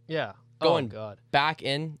 going back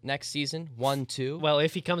in next season, 1-2. Well,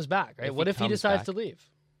 if he comes back, right? What if he decides to leave?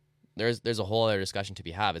 There's a whole other discussion to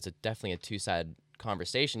be had. It's definitely a two-sided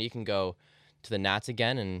conversation. You can go to the Nats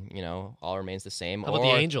again, and all remains the same. How about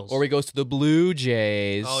the Angels? Or he goes to the Blue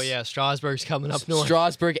Jays. Oh yeah, Strasburg's coming up north.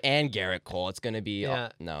 Strasburg and Garrett Cole. It's gonna be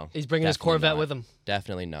no. He's bringing his Corvette with him.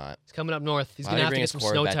 Definitely not. He's coming up north. He's gonna have to get some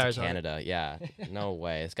snow tires to Canada. Yeah, no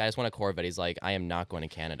way. This guy just won a Corvette. He's like, I am not going to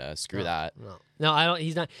Canada. Screw that. No, I don't.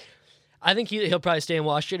 He's not. I think he'll probably stay in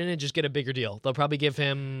Washington and just get a bigger deal. They'll probably give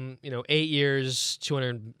him, 8 years, $200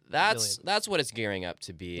 million. That's what it's gearing up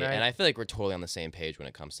to be, Right. and I feel like we're totally on the same page when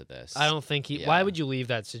it comes to this. I don't think Yeah. Why would you leave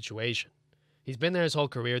that situation? He's been there his whole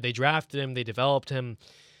career. They drafted him. They developed him.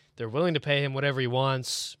 They're willing to pay him whatever he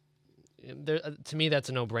wants. To me, that's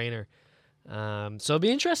a no-brainer. So it'll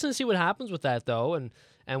be interesting to see what happens with that, though,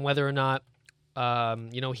 and whether or not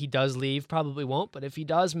he does leave. Probably won't, but if he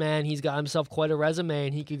does, man, he's got himself quite a resume,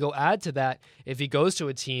 and he could go add to that if he goes to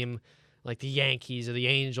a team like the Yankees or the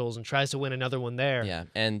Angels and tries to win another one there. Yeah,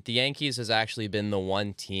 and the Yankees has actually been the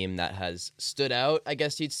one team that has stood out, I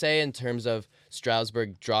guess you'd say, in terms of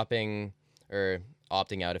Strasburg dropping or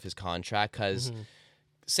opting out of his contract, because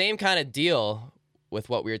same kind of deal with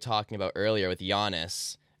what we were talking about earlier with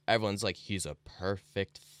Giannis. Everyone's like, he's a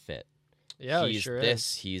perfect fit. Yeah, he's he sure this,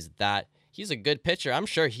 is. he's that. He's a good pitcher. I'm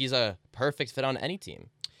sure he's a perfect fit on any team.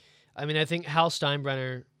 I mean, I think Hal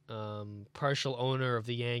Steinbrenner, partial owner of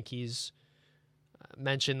the Yankees,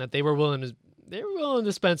 mentioned that they were willing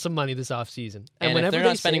to spend some money this offseason. And whenever if they're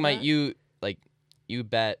not spending money, you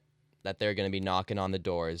bet that they're going to be knocking on the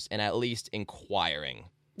doors and at least inquiring.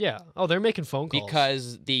 Yeah. Oh, they're making phone calls.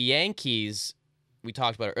 Because the Yankees, we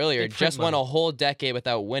talked about it earlier, They print just went money. a whole decade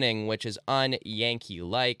without winning, which is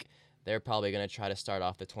un-Yankee-like. They're probably going to try to start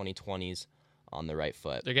off the 2020s on the right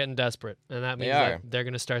foot. They're getting desperate, and that They means are. that they're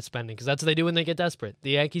going to start spending, because that's what they do when they get desperate.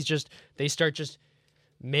 The Yankees they start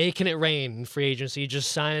making it rain in free agency,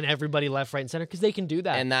 just signing everybody left, right, and center, because they can do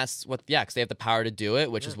that. And that's because they have the power to do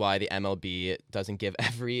it, which is why the MLB doesn't give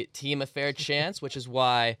every team a fair chance, which is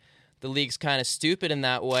why the league's kind of stupid in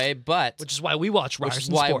that way. But which is why we watch Ryerson Which is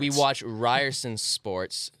why Sports. we watch Ryerson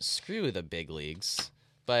Sports. Screw the big leagues.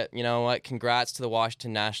 But you know what? Congrats to the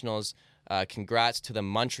Washington Nationals. Congrats to the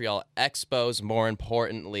Montreal Expos, more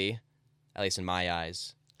importantly, at least in my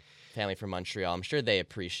eyes. Family from Montreal. I'm sure they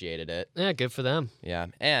appreciated it. Yeah, good for them. Yeah.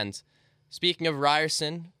 And speaking of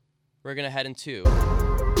Ryerson, we're going to head into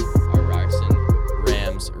our Ryerson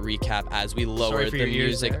Rams recap as we lower Sorry for the your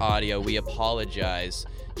ears music there. audio. We apologize.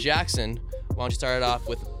 Jackson, why don't you start it off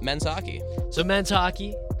with men's hockey? So men's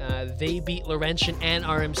hockey, they beat Laurentian and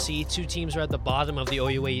RMC. Two teams are at the bottom of the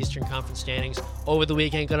OUA Eastern Conference standings over the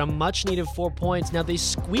weekend. Got a much-needed 4 points. Now, they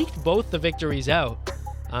squeaked both the victories out.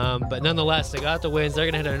 But nonetheless, they got the wins. They're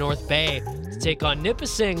going to head to North Bay to take on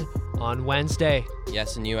Nipissing on Wednesday.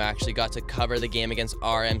 Yes, and you actually got to cover the game against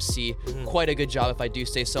RMC. Quite a good job, if I do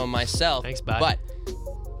say so myself. Thanks, bud. But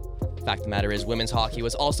the fact of the matter is, women's hockey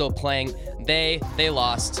was also playing. They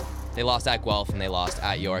lost. They lost at Guelph and they lost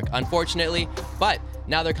at York, unfortunately. But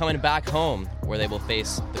now they're coming back home, where they will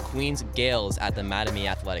face the Queens Gales at the Mattamy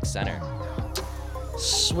Athletic Center.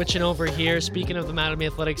 Switching over here, speaking of the Mattamy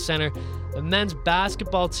Athletic Center, the men's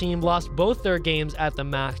basketball team lost both their games at the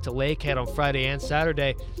MAC to Lakehead on Friday and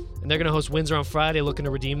Saturday, and they're going to host Windsor on Friday, looking to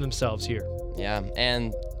redeem themselves here. Yeah,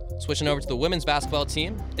 and switching over to the women's basketball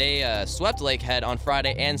team, they swept Lakehead on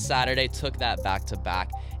Friday and Saturday, took that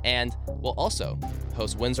back-to-back, and will also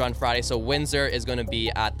host Windsor on Friday. So Windsor is going to be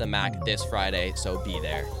at the MAC this Friday, so be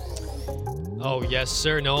there. Oh, yes,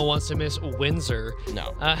 sir. No one wants to miss Windsor.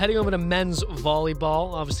 No. Heading over to men's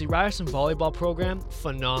volleyball. Obviously, Ryerson volleyball program,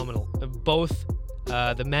 phenomenal. Both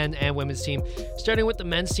the men and women's team. Starting with the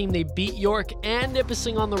men's team, they beat York and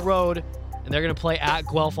Nipissing on the road, and they're going to play at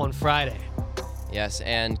Guelph on Friday. Yes,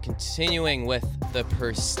 and continuing with the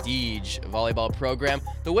prestige volleyball program,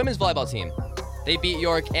 the women's volleyball team. They beat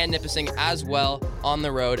York and Nipissing as well, on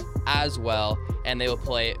the road as well, and they will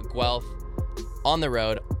play Guelph on the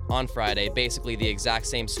road on Friday. Basically the exact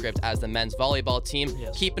same script as the men's volleyball team,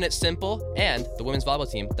 keeping it simple. And the women's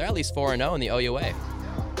volleyball team, they're at least 4-0 in the OUA.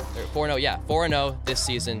 They're 4-0 this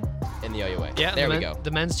season in the OUA. Yeah, there we go.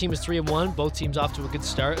 The men's team is 3-1. Both teams off to a good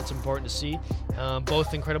start. It's important to see.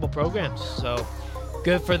 Both incredible programs. So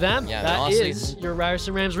good for them. Yeah, that honestly, is your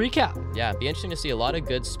Ryerson Rams recap. Yeah, it'd be interesting to see a lot of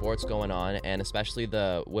good sports going on, and especially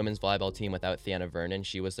the women's volleyball team without Theana Vernon.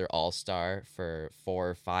 She was their all-star for 4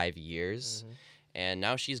 or 5 years, and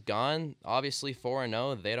now she's gone. Obviously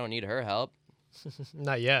 4-0. They don't need her help.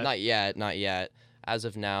 Not yet. Not yet. As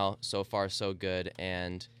of now, so far so good.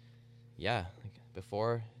 And yeah,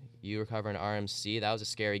 before you were covering RMC, that was a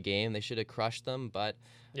scary game. They should have crushed them, but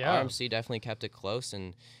RMC definitely kept it close,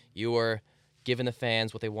 and you were giving the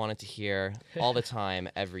fans what they wanted to hear all the time,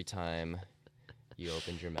 every time you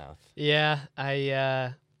opened your mouth. Yeah,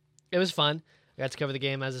 it was fun. I got to cover the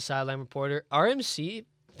game as a sideline reporter. RMC,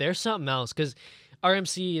 they're something else, because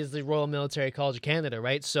RMC is the Royal Military College of Canada,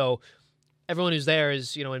 right? So everyone who's there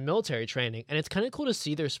is, in military training, and it's kind of cool to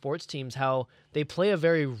see their sports teams, how they play a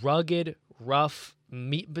very rugged, rough,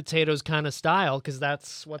 meat and potatoes kind of style because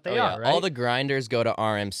that's what they are, right? All the grinders go to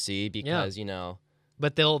RMC because, you know.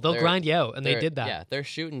 But they'll grind you out, and they did that. Yeah, they're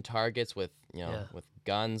shooting targets with, with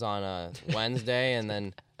guns on a Wednesday, and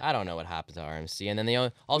then I don't know what happens at RMC. And then they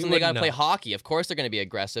got to play hockey. Of course they're going to be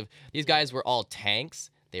aggressive. These guys were all tanks.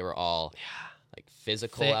 They were all like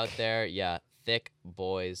physical out there. Yeah, thick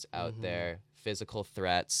boys out there, physical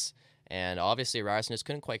threats. And obviously Ryerson just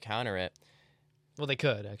couldn't quite counter it. Well, they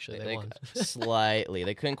could, actually. They won. Slightly.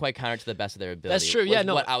 They couldn't quite counter it to the best of their ability. That's true. Yeah,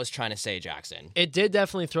 no. What I was trying to say, Jackson. It did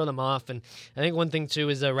definitely throw them off. And I think one thing, too,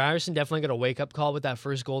 is Ryerson definitely got a wake-up call with that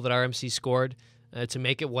first goal that RMC scored to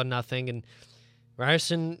make it 1-0. And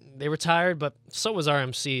Ryerson, they were tired, but so was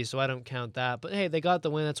RMC, so I don't count that. But, hey, they got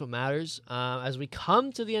the win. That's what matters. As we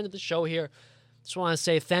come to the end of the show here, just want to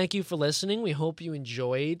say thank you for listening. We hope you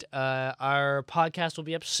enjoyed. Our podcast will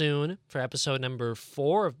be up soon for episode number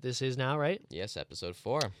 4. This is now, right? Yes, episode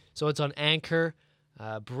 4. So it's on Anchor,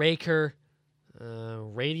 Breaker,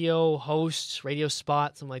 Radio Host, Radio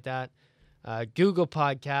Spot, something like that. Google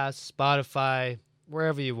Podcasts, Spotify,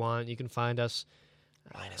 wherever you want. You can find us.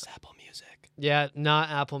 Minus Apple Music. Yeah, not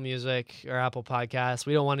Apple Music or Apple Podcasts.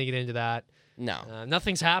 We don't want to get into that. No.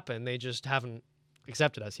 Nothing's happened. They just haven't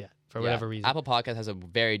accepted us yet. For whatever reason. Apple Podcast has a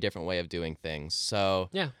very different way of doing things. So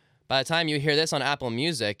yeah, by the time you hear this on Apple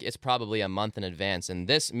Music, it's probably a month in advance, and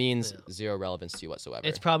this means zero relevance to you whatsoever.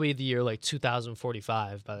 It's probably the year like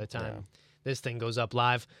 2045 by the time this thing goes up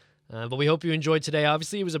live. But we hope you enjoyed today.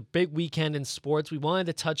 Obviously, it was a big weekend in sports. We wanted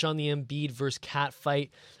to touch on the Embiid versus Cat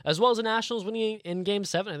fight, as well as the Nationals winning in Game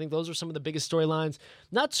 7. I think those are some of the biggest storylines.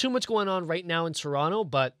 Not too much going on right now in Toronto,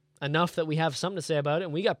 but enough that we have something to say about it,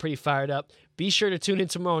 and we got pretty fired up. Be sure to tune in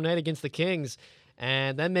tomorrow night against the Kings,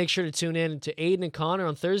 and then make sure to tune in to Aiden and Connor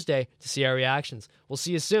on Thursday to see our reactions. We'll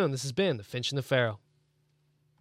see you soon. This has been the Finch and the Farough.